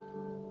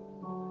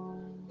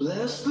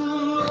Bless the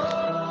Lord,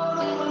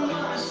 oh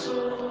my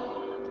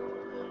soul,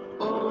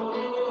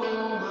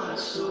 oh my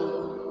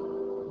soul.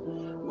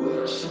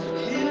 Worship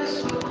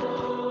His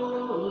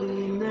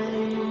holy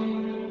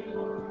name.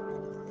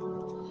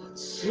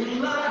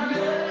 Sing like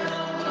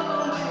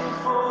never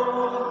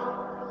before,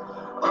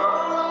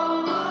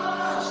 oh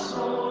my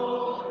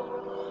soul.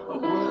 I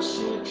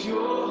worship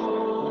Your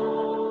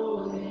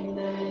holy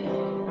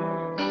name.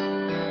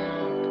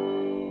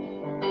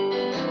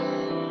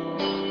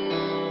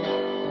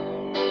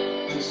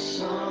 The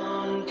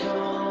sun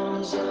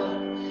comes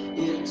up,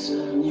 it's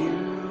a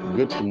new.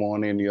 Good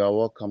morning. You are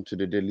welcome to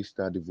the Daily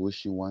Star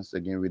Devotion once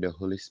again with the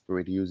Holy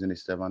Spirit using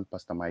His servant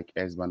Pastor Mike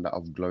S. Banda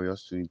of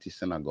Glorious Trinity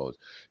Synagogue,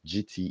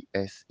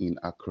 GTS in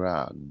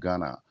Accra,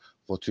 Ghana,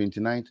 for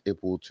 29th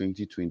April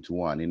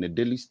 2021 in the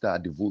Daily Star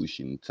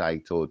Devotion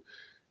titled,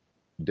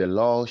 The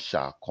Lord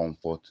Shall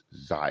Comfort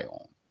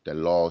Zion. The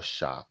Lord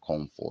shall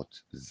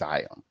comfort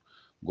Zion.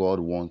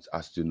 God wants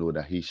us to know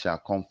that He shall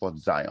comfort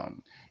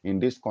Zion. In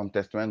this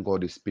context, when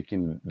God is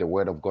speaking, the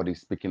word of God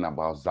is speaking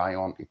about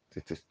Zion,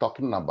 it is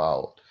talking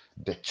about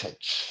the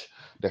church.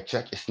 The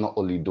church is not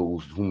only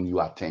those whom you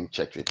attend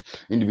church with.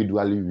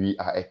 Individually, we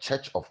are a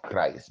church of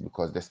Christ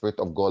because the Spirit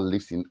of God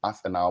lives in us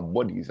and our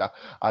bodies.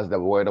 As the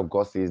word of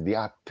God says, they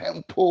are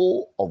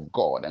temple of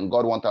God. And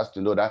God wants us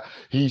to know that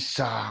He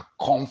shall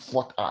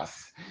comfort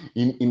us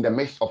in the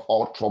midst of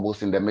all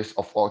troubles, in the midst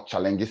of all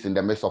challenges, in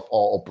the midst of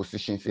all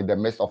oppositions, in the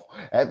midst of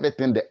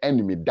everything the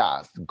enemy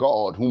does.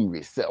 God whom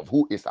we serve,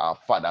 who is our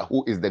Father,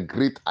 who is the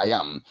great I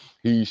am,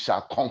 He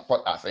shall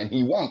comfort us. And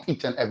He wants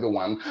each and every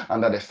one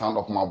under the sound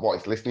of my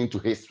voice listening to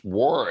His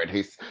word,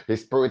 His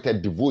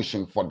spirited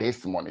devotion for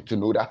this morning to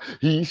know that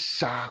He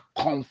shall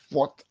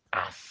comfort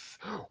us.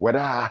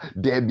 Whether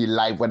there be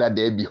life, whether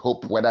there be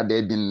hope, whether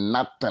there be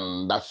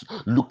nothing that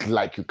look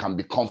like you can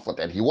be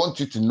comforted, He wants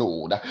you to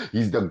know that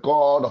He's the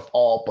God of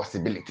all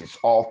possibilities,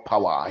 all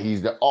power.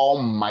 He's the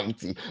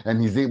Almighty,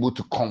 and He's able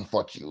to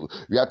comfort you.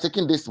 We are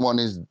taking this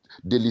morning's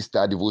Daily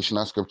Star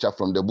devotional scripture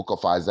from the book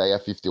of Isaiah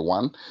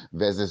 51,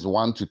 verses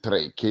 1 to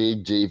 3,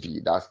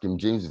 KJV, that's King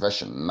James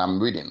Version, and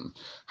I'm reading.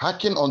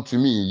 Hearken unto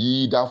me,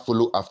 ye that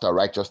follow after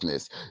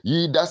righteousness,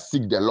 ye that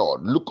seek the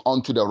Lord, look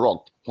unto the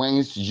rock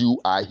whence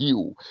you are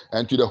healed,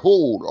 and to the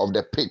hole of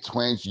the pit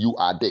whence you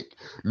are dig.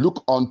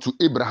 Look unto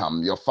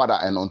Abraham your father,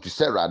 and unto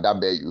Sarah that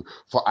bare you.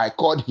 For I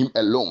called him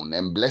alone,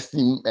 and blessed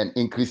him, and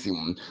increased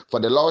him. For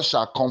the Lord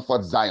shall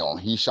comfort Zion,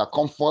 He shall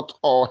comfort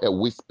all her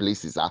waste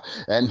places,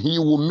 and He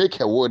will make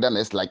her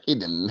wilderness like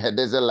Eden, her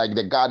desert like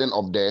the garden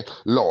of the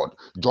Lord.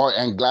 Joy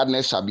and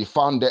gladness shall be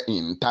found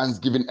therein,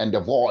 thanksgiving and the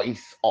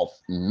voice of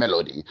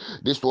melody.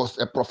 This was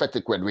a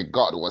prophetic word which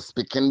God was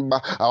speaking,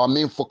 but our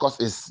main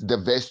focus is the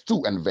verse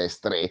 2 and verse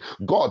 3.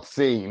 God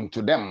saying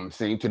to them,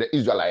 saying to the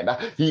Israelite,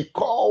 He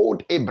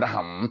called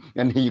Abraham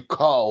and He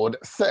called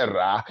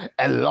Sarah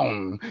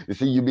alone. You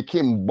see, you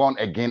became born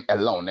again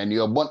alone, and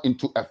you are born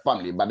into a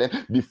family. But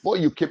then before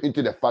you came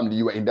into the family,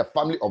 you were in the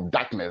family of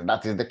darkness,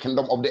 that is the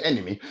kingdom of the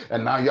enemy.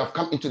 And now you have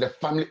come into the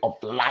family of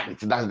light,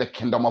 that's the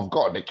kingdom of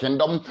God, the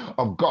kingdom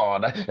of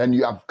God. And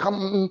you have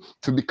come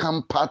to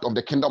become part of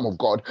the kingdom of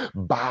God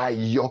by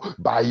your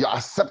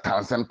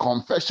acceptance and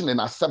confession and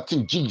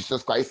accepting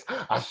Jesus Christ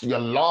as your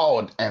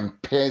Lord and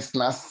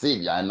personal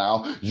Savior. And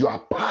now you are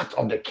part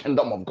of the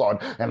kingdom of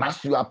God. And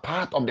as you are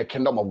part of the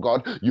kingdom of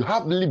God, you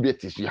have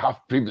liberties, you have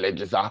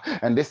privileges.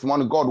 And this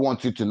morning, God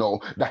wants you to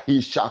know that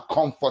He shall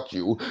comfort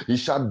you. He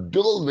shall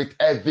deal with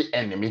every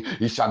enemy.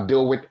 He shall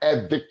deal with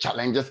every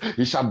challenges.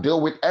 He shall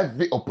deal with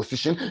every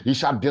opposition. He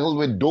shall deal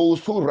with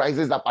those who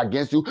rises up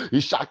against you. He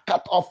shall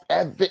cut off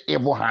every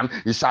evil hand.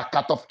 He shall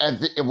cut off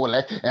every evil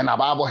leg. And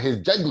above all, His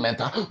judgment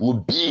will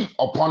be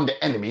upon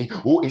the enemy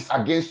who is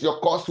against your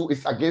cause, who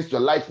is against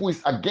your life, who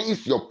is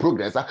against your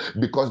progress.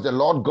 Because the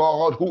Lord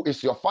God, who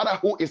is your Father,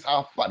 who is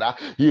our Father,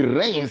 He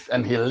reigns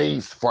and He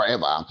lives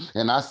forever.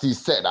 And as He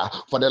said,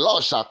 for the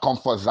Lord shall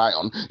comfort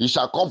Zion. He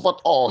shall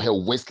comfort all her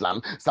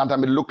wasteland.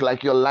 Sometimes it looks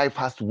like your life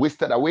has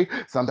wasted away.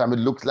 Sometimes it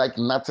looks like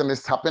nothing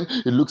is happening.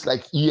 It looks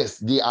like, yes,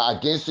 they are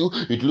against you.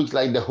 It looks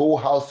like the whole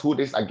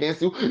household is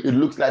against you. It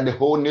looks like the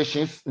whole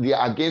nations, they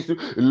are against you.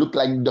 It looks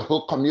like the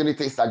whole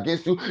community is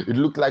against you. It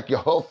looks like your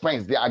whole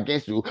friends, they are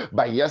against you.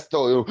 But yes,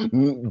 still,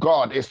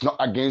 God is not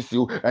against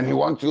you, and He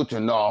wants you to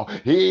know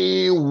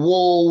He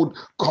would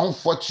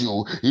comfort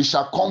you. He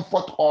shall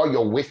comfort all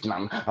your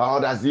wasteland. How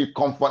does He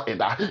comfort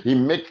it? He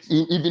makes,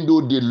 even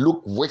though they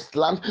look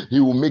wasteland, He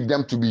will make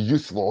them to be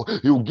useful.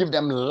 He will give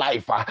them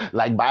life,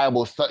 like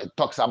Bible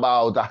talks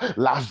about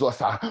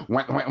Lazarus.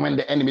 When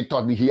the enemy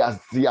thought he has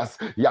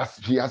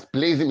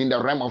placed him in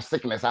the realm of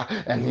sickness,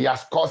 and he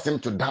has caused him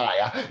to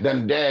die.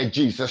 Then there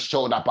Jesus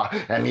showed up,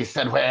 and He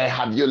said, "Where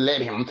have you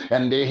laid him?"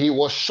 And there he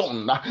was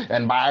shown,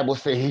 and Bible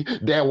say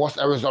there was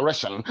a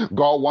resurrection.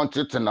 God God wants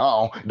you to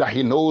know that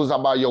he knows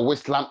about your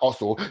wasteland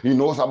also. He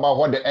knows about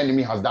what the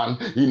enemy has done.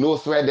 He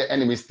knows where the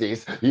enemy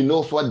stays. He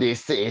knows what they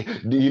say.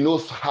 He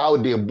knows how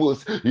they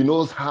boast. He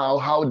knows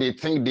how they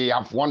think they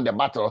have won the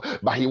battle.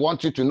 But he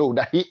wants you to know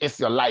that he is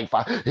your life.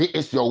 He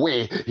is your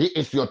way. He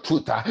is your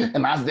truth.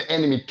 And as the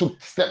enemy took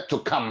step to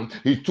come,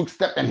 he took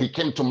step and he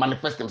came to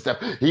manifest himself.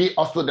 He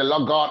also, the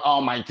Lord God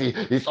Almighty,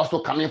 is also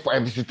coming for a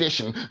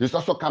visitation. He's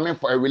also coming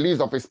for a release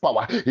of his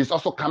power. He's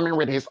also coming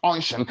with his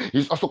unction.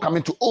 He's also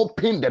coming to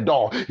open the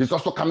door. He's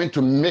also coming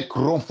to make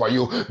room for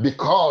you,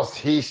 because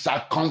he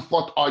shall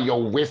comfort all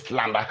your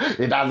wasteland.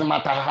 It doesn't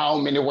matter how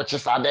many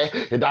witches are there.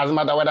 It doesn't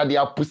matter whether they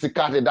are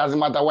pussycat. It doesn't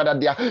matter whether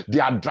they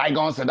are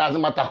dragons. It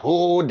doesn't matter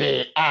who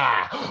they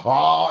are.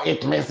 All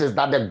it means is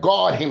that the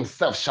God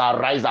himself shall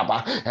rise up,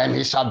 and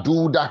he shall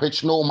do that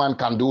which no man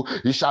can do.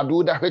 He shall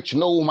do that which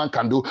no woman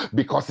can do,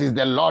 because he's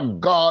the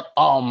Lord God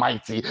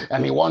Almighty,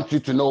 and he wants you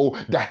to know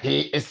that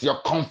he is your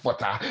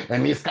comforter,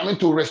 and he's coming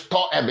to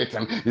restore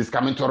everything. He's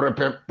coming to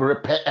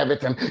repair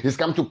everything. He's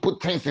coming to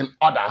put things in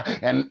order,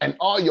 and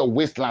all your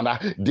wasteland,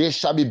 they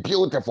shall be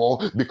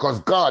beautiful, because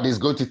God is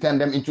going to turn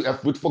them into a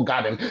fruitful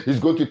garden. He's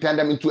going to turn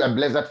them into a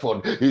blessed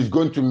food. He's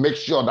going to make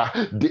sure that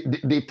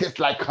they taste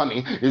like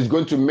honey. He's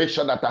going to make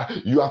sure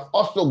that you have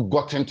also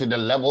gotten to the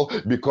level,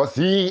 because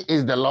he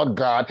is the Lord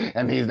God,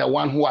 and he's the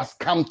one who has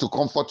come to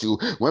comfort you.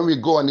 When we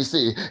go and you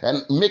say,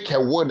 and make a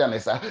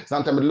wilderness,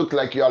 sometimes it looks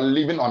like you are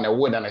living on a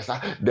wilderness.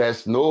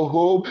 There's no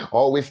hope,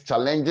 always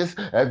challenges,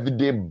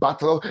 everyday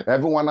battle.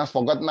 Everyone has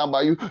forgotten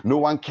about you. No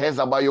one cares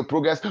about your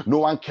progress. No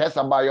one cares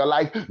about your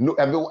life. No,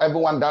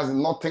 everyone does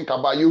not think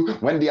about you.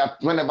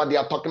 Whenever they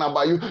are talking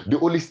about you, they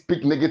only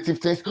speak negative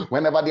things.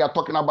 Whenever they are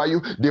talking about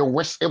you, they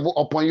wish evil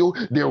upon you.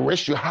 They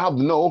wish you have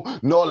no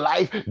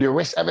life. They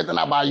wish everything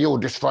about you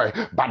destroyed.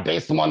 But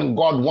this morning,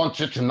 God wants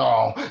you to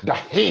know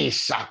that he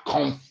shall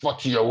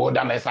comfort your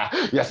wilderness.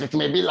 Yes, it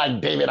may be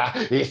like David.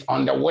 He's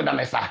on the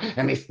wilderness,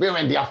 and his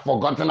parents, they have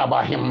forgotten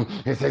about him.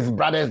 His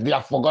brothers, they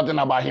have forgotten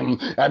about him.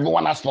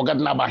 Everyone has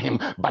forgotten about him.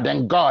 But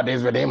then God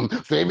is with him.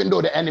 So even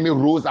though the enemy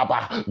rose up,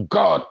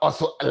 God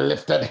also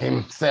lifted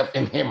himself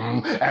in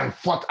him and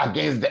fought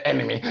against the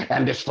enemy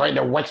and destroyed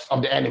the works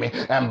of the enemy.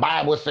 And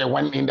Bible says,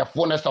 when in the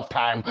fullness of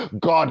time,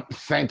 God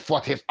sent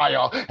forth his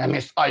oil, and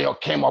his oil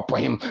came upon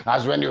him.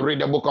 As when you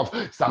read the book of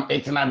Psalm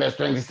 89 verse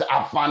 20, it says,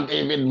 I found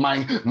David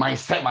my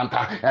servant,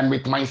 and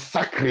with my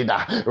sacred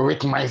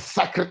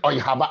oil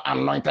have I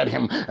anointed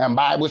him. And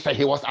Bible says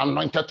he was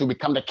anointed to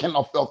become the king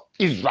of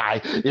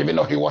Israel, even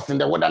though he was in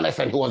the wilderness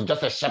and he was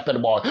just a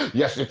shepherd boy.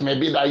 Yes, it may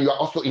be that you are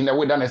also in the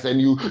wilderness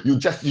and you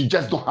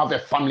just don't have a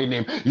family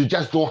name. You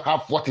just don't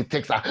have what it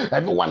takes.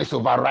 Everyone is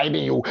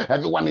overriding you.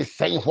 Everyone is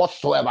saying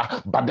whatsoever.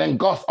 But then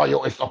God's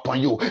oil is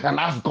upon you. And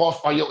as God's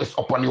oil is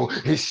upon you,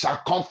 he shall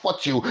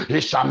comfort you.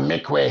 He shall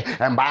make way.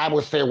 And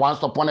Bible says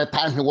once upon a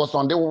time he was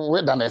on the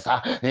wilderness.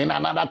 In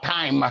another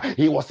time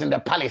he was in the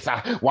palace.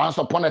 Once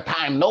upon a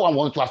time no one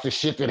wants to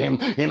associate with him.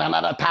 In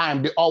another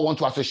time they all want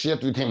to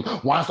associate with him.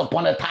 Once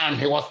upon a time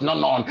he was not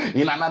known.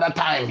 In another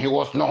time he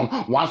was known.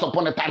 Once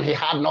upon a time he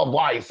had no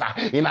voice.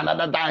 In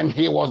another time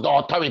he was the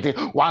authority.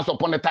 Once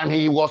upon a time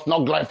he was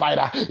not glorified.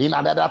 In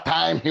another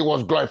time he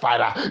was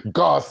glorified.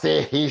 God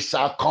said he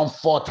shall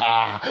comfort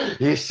her.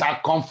 He shall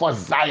comfort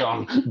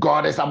Zion.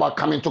 God is about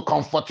coming to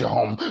comfort your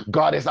home.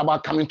 God is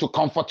about coming to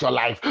comfort your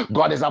life.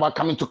 God is about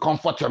coming to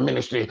comfort your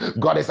ministry.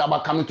 God is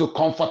about coming to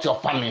comfort your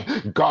family.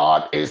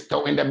 God is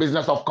still in the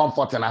business of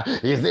comforting.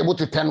 He's able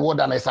to turn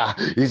wilderness.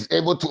 He's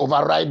able to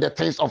override the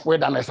things of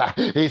wilderness.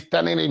 He's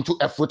turning into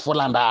a fruitful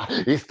land.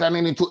 He's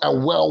turning into a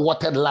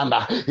well-watered land.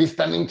 He's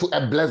turning into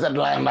a blessed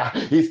land.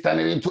 He's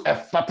turning into a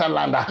fertile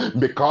land,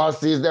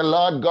 because he's the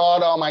Lord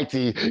God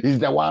Almighty. He's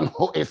the one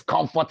who is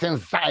comforting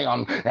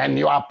Zion, and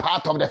you are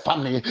part of the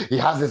family. He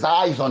has his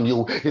eyes on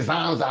you. His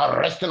hands are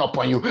resting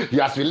upon you. He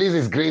has released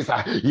his grace.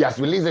 He has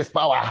released his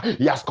power.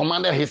 He has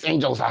commanded his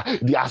angels.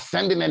 They are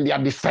ascending and they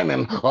are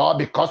descending, all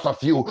because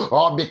of you,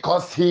 all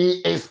because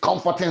he is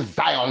comforting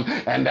Zion.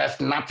 And there's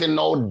nothing,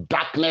 no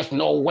darkness,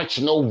 no witch,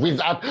 no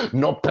wizard,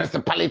 no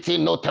principality,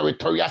 no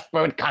territorial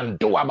spirit can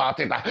do about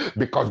it,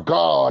 because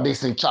God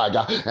is in charge.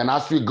 And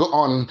as we go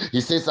on,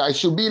 he says, I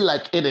should be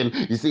like Eden.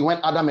 You see, when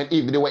Adam and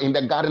Eve, they were in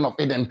the Garden of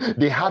Eden,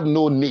 they had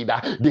no need.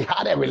 They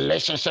had a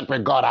relationship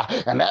with God,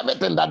 and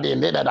everything that they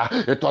needed,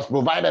 it was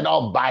provided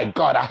all by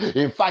God.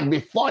 In fact,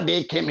 before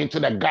they came into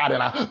the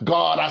garden,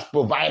 God has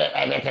provided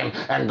everything.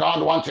 And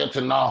God wants you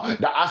to know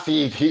that as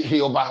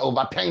he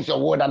overturns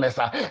your wilderness,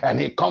 and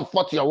he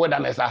comforts your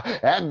wilderness,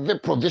 every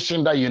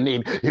provision that you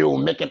need, he will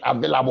make it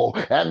available.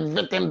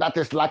 Everything that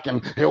is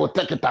lacking, he will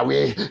take it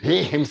away.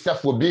 He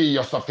himself will be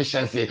your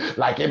sufficiency.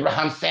 Like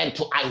Abraham said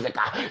to Isaac,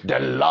 the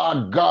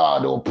Lord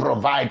God will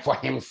provide for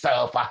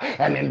himself.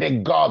 And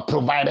indeed, God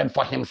provided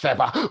for himself.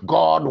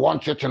 God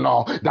wants you to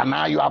know that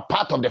now you are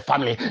part of the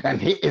family,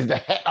 and he is the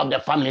head of the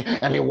family,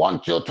 and he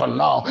wants you to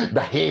know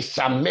that he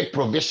shall make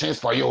provisions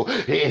for you.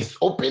 He is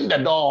opening the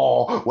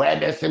door where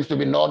there seems to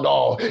be no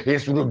door.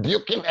 He's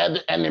rebuking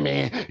every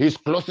enemy. He's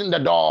closing the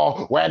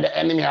door where the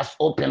enemy has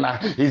opened.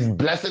 He's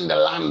blessing the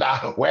land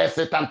where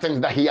Satan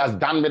thinks that he has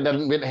done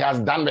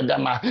done with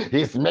them.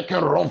 He's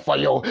making room for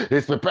you.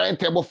 He's preparing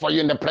table for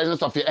you in the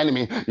presence of your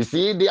enemy. You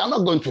see, they are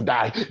not going to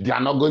die. They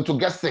are not going to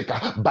get sick,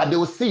 but they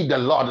will see the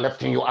Lord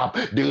lifting you up.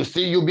 They will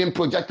see you being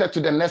projected to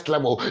the next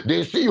level. They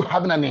will see you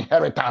having an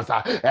inheritance,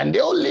 and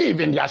they will live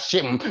in their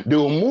shame. They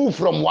will move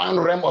from one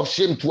realm of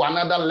shame to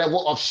another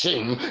level of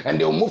shame, and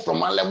they will move from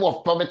one level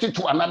of poverty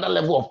to another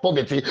level of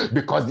poverty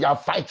because they are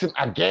fighting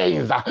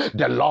against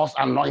the Lord's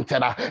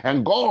anointed.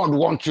 And God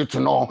wants you to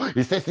know,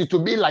 he says it to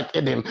be like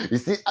Eden. You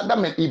see,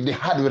 Adam and Eve, they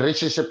had a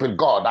relationship with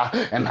God,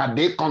 and had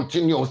they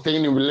continued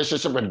staying in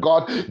relationship with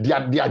God,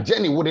 their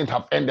journey wouldn't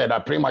have ended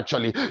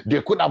prematurely.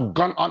 They could have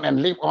gone on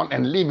and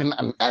live in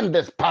an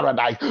endless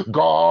paradise.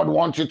 God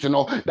wants you to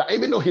know that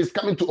even though he's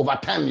coming to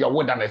overturn your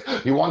wilderness,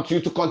 he wants you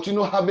to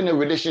continue having a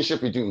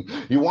relationship with him.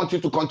 He wants you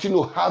to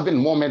continue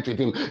having moments with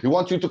him. He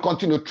wants you to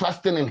continue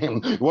trusting in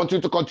him. He wants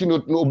you to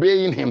continue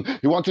obeying him.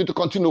 He wants you to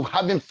continue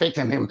having faith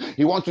in him.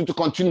 He wants you to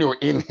continue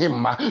in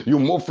him. You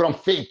move from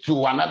faith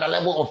to another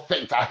level of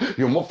faith.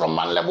 You move from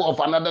one level of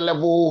another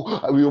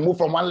level. You move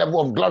from one level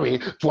of glory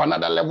to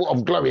another level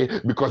of glory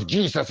because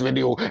Jesus is with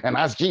you. And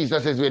as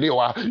Jesus is with you,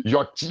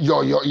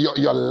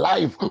 your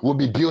life will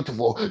be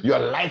beautiful. Your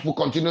life will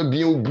continue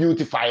being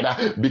beautified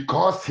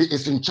because he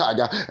is in charge.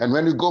 And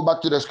when you go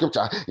back to the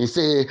scripture, he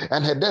say,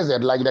 and her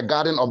desert like the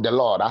garden of the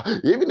Lord.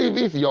 Even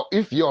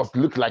if yours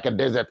looks like a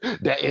desert,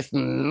 there is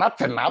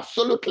nothing,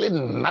 absolutely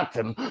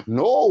nothing,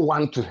 no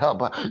one to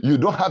help. You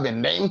don't have a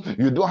name,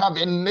 you don't have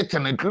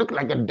anything. It looks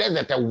like a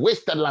desert, a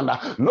wasted land.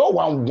 No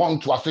one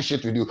wants to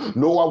associate with you,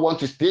 no one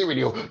wants to stay with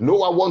you, no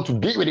one wants to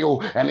be with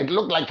you, and it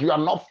looks like you are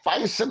not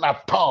functioning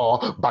at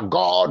all. But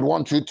God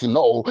wants you to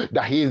know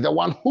that he is the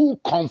one who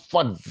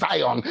comforts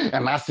Zion,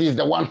 and as he is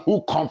the one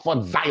who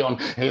comforts Zion,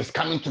 he is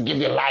coming to give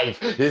you life.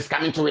 He's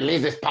coming to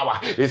release his power.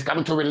 He's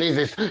coming to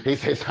release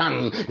his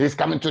hand. He's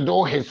coming to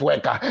do his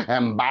work.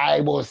 And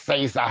Bible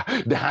says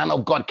the hand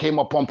of God came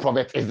upon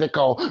prophet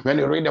Ezekiel. When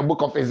you read the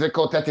book of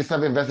Ezekiel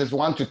 37 verses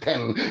 1 to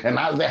 10, and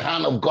as the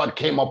hand of God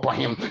came upon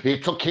him, he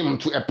took him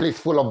to a place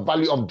full of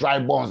valley of dry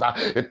bones.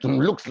 It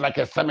looks like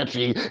a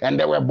cemetery, and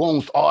there were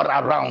bones all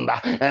around.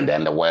 And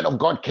then the word of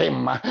God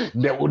came.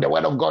 The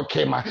word of God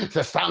came.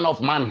 The son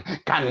of man,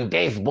 can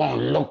this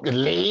bone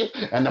live?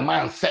 And the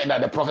man said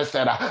that the prophet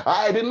said,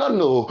 I did not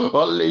know.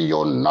 Only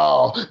you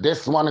know.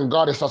 This morning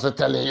God is also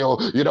telling you,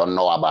 you don't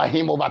know about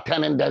him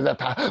overturning desert,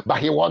 but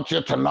he wants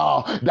you to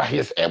know that he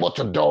is able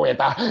to do it.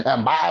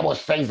 And Bible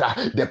says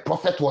the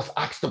prophet was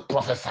asked to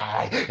prophesy,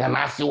 and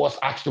as he was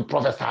asked to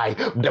prophesy,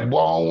 the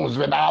bones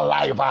without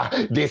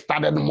life, they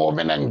started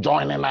moving and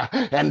joining,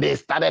 and they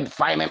started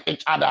finding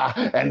each other,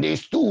 and they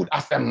stood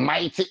as a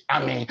mighty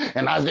army.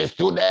 And as they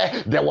stood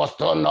there was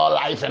still no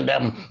life in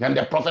them. And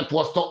the prophet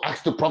was still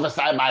asked to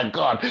prophesy by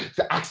God,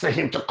 to ask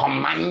him to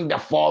command the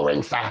four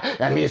winds,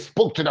 and he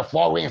spoke to the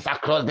four winds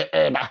across the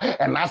earth.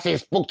 And as he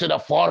spoke to the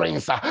four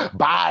winds,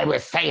 Bible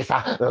says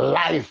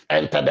life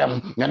entered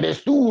them, and they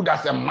stood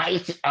as a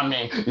mighty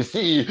army. You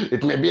see,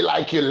 it may be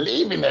like you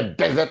live in a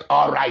desert,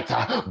 all right,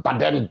 but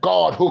then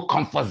God who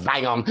comforts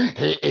Zion,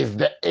 he is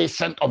the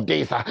ancient of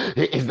days.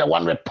 He is the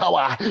one with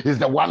power. He's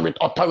the one with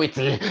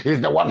authority.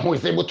 He's the one who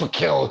is able to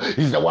kill.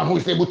 He's the one who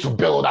is able to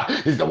build.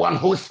 He's the one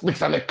who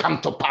speaks and it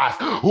comes to pass.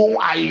 Who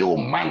are you,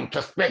 man,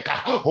 to speak?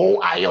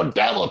 Who are you,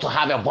 devil, to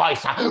have a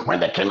voice when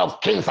the King of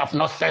Kings have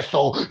not said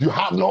so? You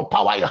have no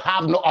power, you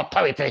have no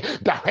authority.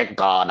 The which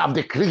God have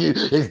decreed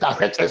is that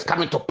which is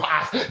coming to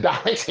pass. The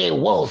which he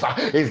wills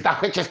is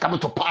that which is coming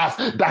to pass.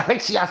 The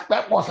which he has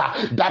purpose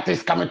that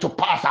is coming to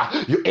pass.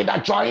 You either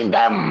join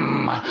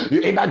them,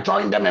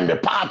 and be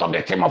part of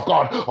the team of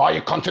God, or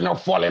you continue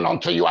falling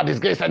until you are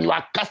disgraced and you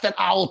are casted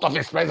out of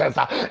his presence.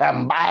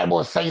 And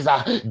Bible says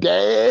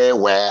they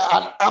were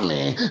an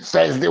army.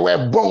 First they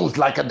were bones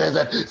like a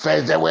desert.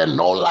 First there were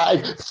no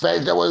life.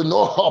 First there was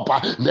no hope.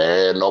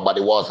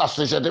 Nobody was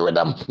associated with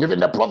them. Even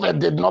the prophet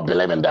did not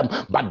believe in them.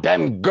 But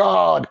then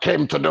God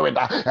came to do it.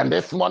 And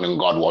this morning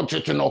God wants you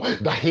to know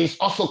that he's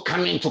also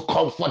coming to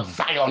comfort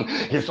Zion.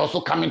 He's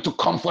also coming to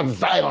comfort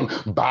Zion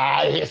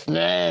by his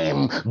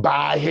name,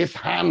 by his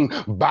hand,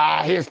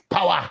 by his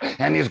power.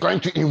 And he's going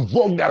to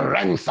invoke the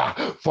ranks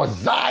for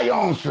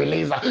Zion's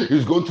release.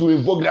 He's going to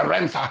invoke the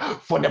ranks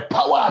for the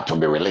power to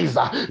be released.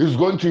 He's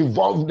going to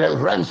invoke the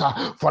ranks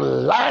for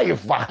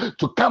life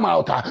to come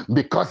out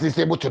because he's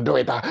able to do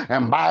it.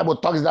 And Bible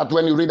talks that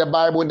when you read the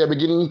Bible in the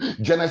beginning,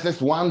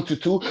 Genesis 1 to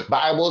 2,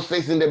 Bible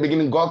says in the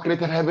beginning God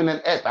created heaven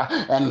and earth,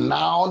 and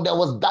now there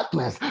was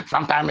darkness.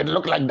 Sometimes it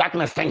looked like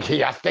darkness think he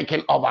has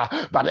taken over,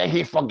 but then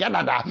he forget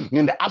that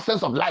in the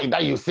absence of light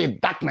that you see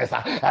darkness.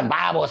 And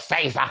Bible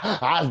says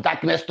as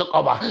darkness took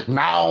over,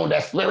 now the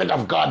Spirit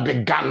of God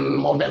began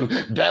moving.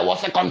 There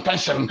was a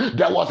contention,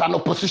 there was an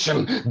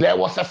opposition, there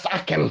was a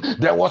sacking,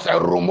 there was a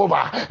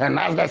remover. And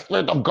as the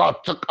Spirit of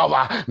God took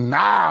over,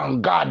 now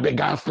God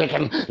began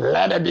speaking,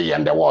 let it be,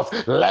 and there was,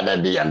 let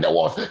it be, and there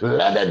was,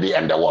 let it be,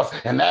 and there was.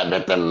 And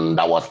everything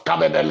that was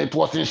covered and it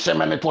was in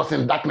shame and it was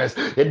in darkness,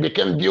 it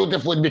became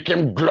beautiful, it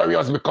became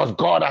glorious because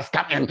God has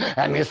come in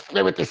and his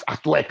Spirit is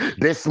at work.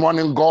 This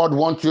morning God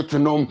wants you to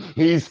know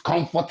he's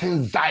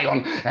comforting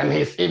Zion, and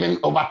he's even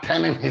overturning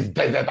overturning his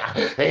desert.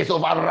 He's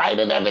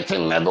overriding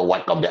everything, every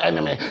work of the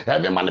enemy,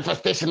 every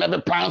manifestation,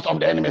 every plans of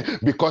the enemy,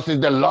 because he's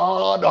the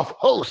Lord of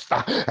hosts,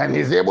 and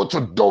he's able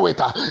to do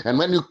it. And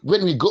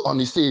when we go on,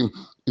 he say,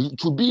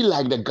 to be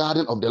like the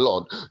garden of the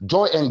Lord,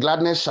 joy and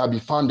gladness shall be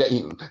found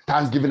therein,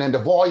 thanksgiving and the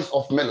voice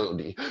of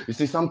melody. You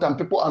see, sometimes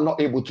people are not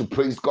able to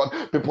praise God,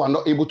 people are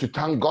not able to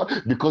thank God,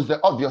 because they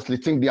obviously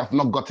think they have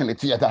not gotten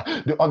it yet.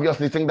 They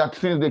obviously think that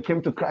since they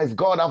came to Christ,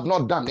 God have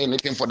not done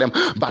anything for them.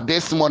 But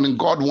this morning,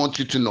 God wants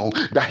you to know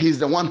that he's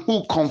the one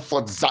who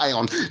comforts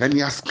Zion, and he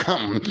has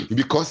come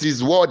because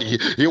he's worthy.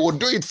 He will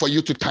do it for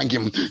you to thank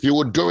him. He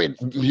will do it.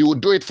 He will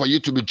do it for you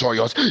to be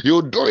joyous. He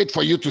will do it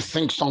for you to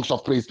sing songs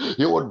of praise.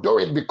 He will do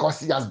it because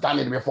he has done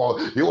it before.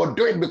 He will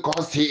do it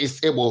because he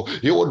is able.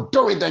 He will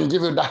do it and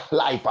give you that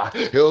life.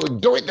 He will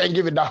do it and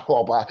give you that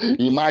hope.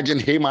 Imagine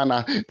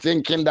Haman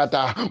thinking that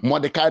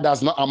Mordecai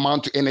does not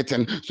amount to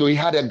anything, so he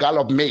had a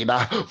gallop made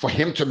for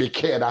him to be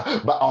killed.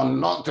 But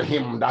unknown to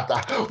him that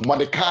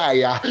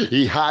Mordecai,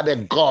 he had a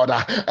God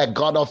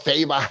of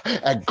favor,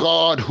 a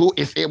God who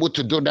is able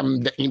to do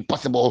them the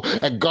impossible,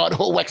 a God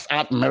who works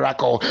out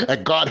miracle, a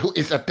God who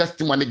is a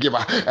testimony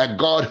giver, a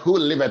God who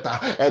liveth,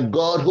 a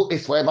God who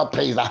is forever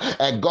praised,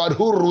 a God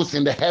who rules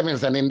in the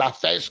heavens and in the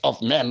face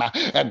of men,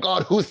 a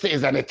God who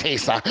says and it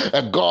is,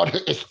 a God who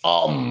is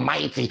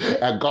almighty,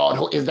 a God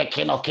who is the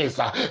King of Kings.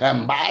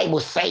 And Bible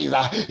says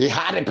he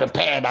had it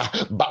prepared,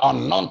 but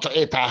unknown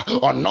to it,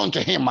 unknown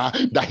to him,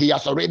 that he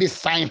has already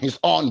signed his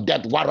own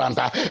death warrant,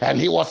 and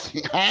he was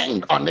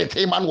hanged on it.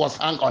 Haman was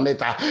hung on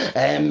it,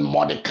 and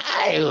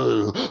Mordecai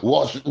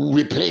was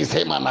replaced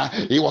Haman.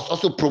 He was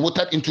also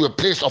promoted into a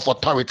place of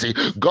authority.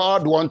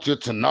 God wants you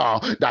to know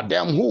that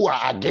them who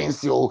are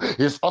against you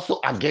is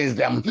also against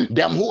them.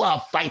 Them who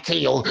are fighting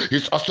you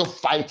is also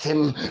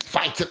fighting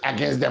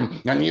against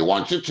them. And he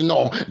wants you to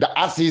know that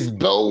as he's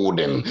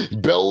building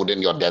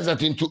your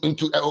desert into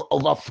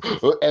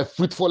a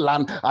fruitful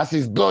land, as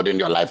he's building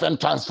your life and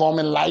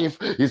transforming life,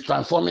 he's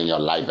transforming your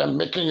life and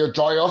making you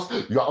joyous.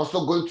 You are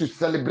also going to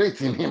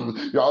celebrate in him.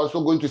 You are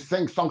also going to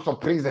sing songs of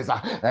praises,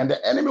 and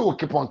the enemy will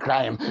keep on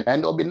crying,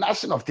 and there'll be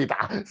gnashing of teeth.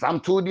 Some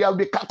too they will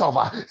be cut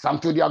off. Some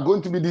too they are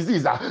going to be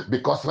diseased,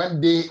 because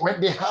when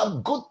they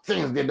have good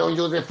things, they don't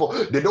use it for.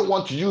 They don't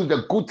want to use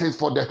the good things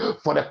for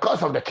the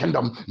cause of the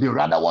kingdom. They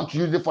rather want to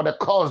use it for the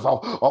cause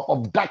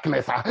of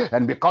darkness,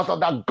 and because of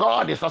that,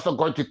 God is also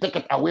going to take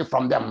it away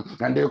from them,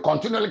 and they're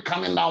continually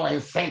coming down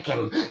and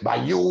sinking.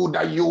 But you,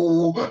 that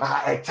you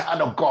are a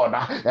child of God,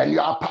 and you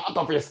are part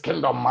of his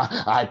kingdom,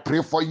 I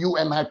pray for you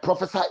and I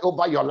prophesy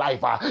over your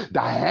life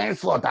that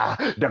henceforth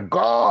the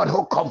God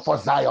who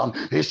comforts Zion,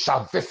 he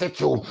shall visit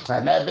you,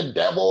 and every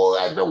devil,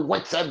 every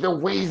witch, every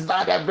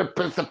wizard, every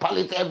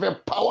principality, every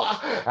power,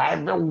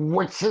 every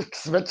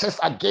witches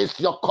against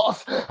your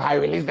cause, I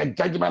release the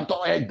judgment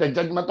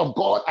of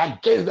God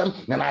against them,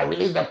 and I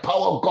release the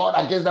power of God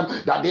against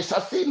them, that they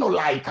shall see no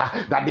light,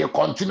 that they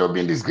continue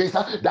being disgraced,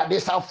 that they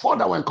shall fall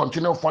down and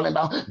continue falling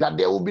down, that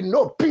there will be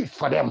no peace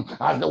for them.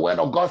 As the word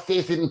of God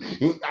says in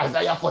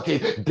Isaiah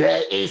 40,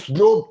 there is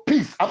no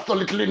peace,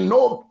 absolutely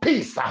no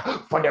peace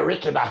for the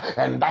wicked,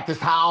 and that is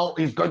how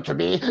it's going to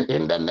be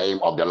in the name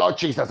of the Lord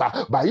Jesus.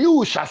 But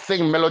you shall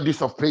sing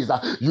melodies of praise,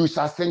 you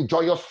shall sing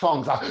joyous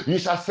songs, you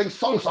shall sing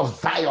songs of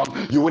Zion.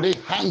 You will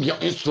hang your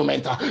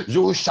instrument,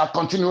 you shall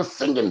continue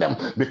singing them,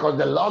 because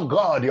the Lord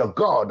God, your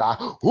God,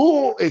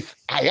 who is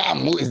I am,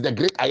 who is the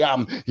great I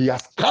am, he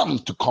has come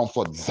to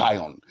comfort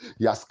Zion.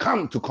 He has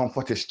come to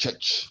comfort his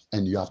church,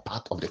 and you are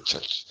part of the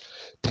church.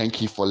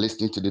 Thank you for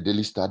listening to the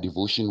Daily Star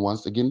Devotion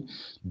once again.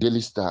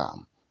 Daily Star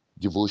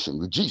Devotion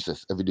with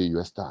Jesus. Every day you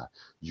are a star.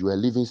 You are a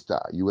living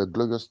star. You are a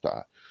glorious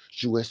star.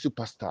 You are a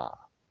superstar.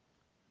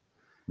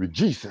 With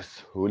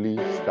Jesus, holy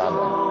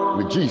stardom.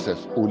 With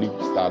Jesus, holy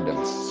stardom.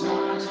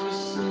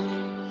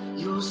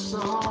 Your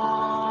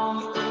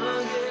song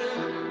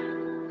again.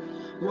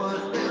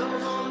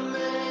 Whatever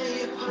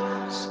may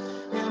pass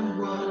and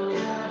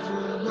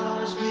whatever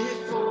lies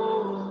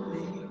before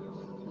me.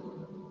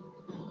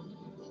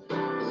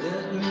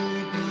 Let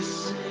me be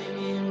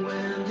singing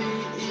when the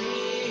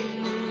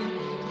evening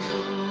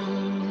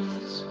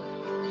comes.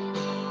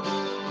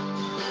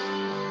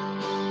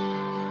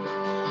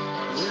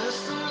 Bless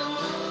the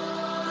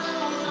Lord,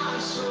 oh my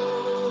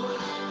soul,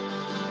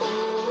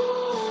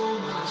 oh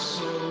my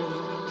soul.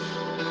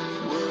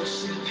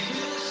 Worship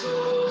his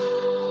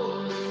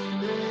holy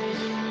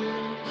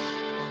name.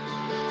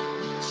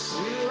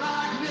 Sing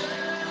like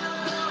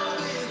never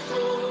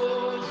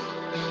before,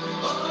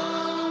 oh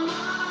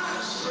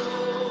my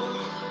soul.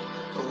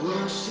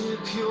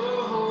 Worship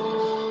your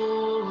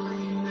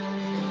holy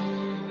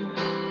name.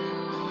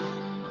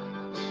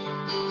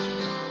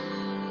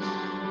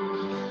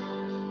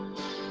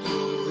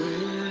 You're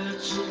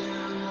rich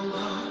in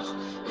love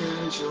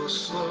and you're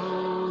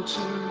slow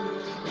to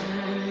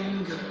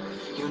anger.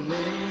 Your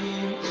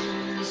name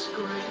is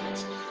great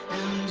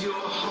and your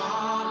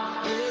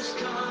heart is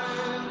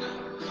kind.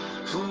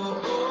 For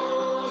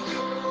all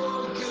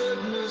your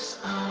goodness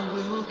I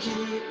will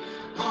keep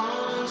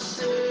on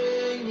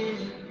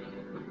singing.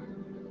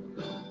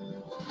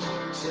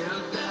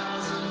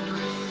 10,000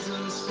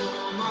 reasons for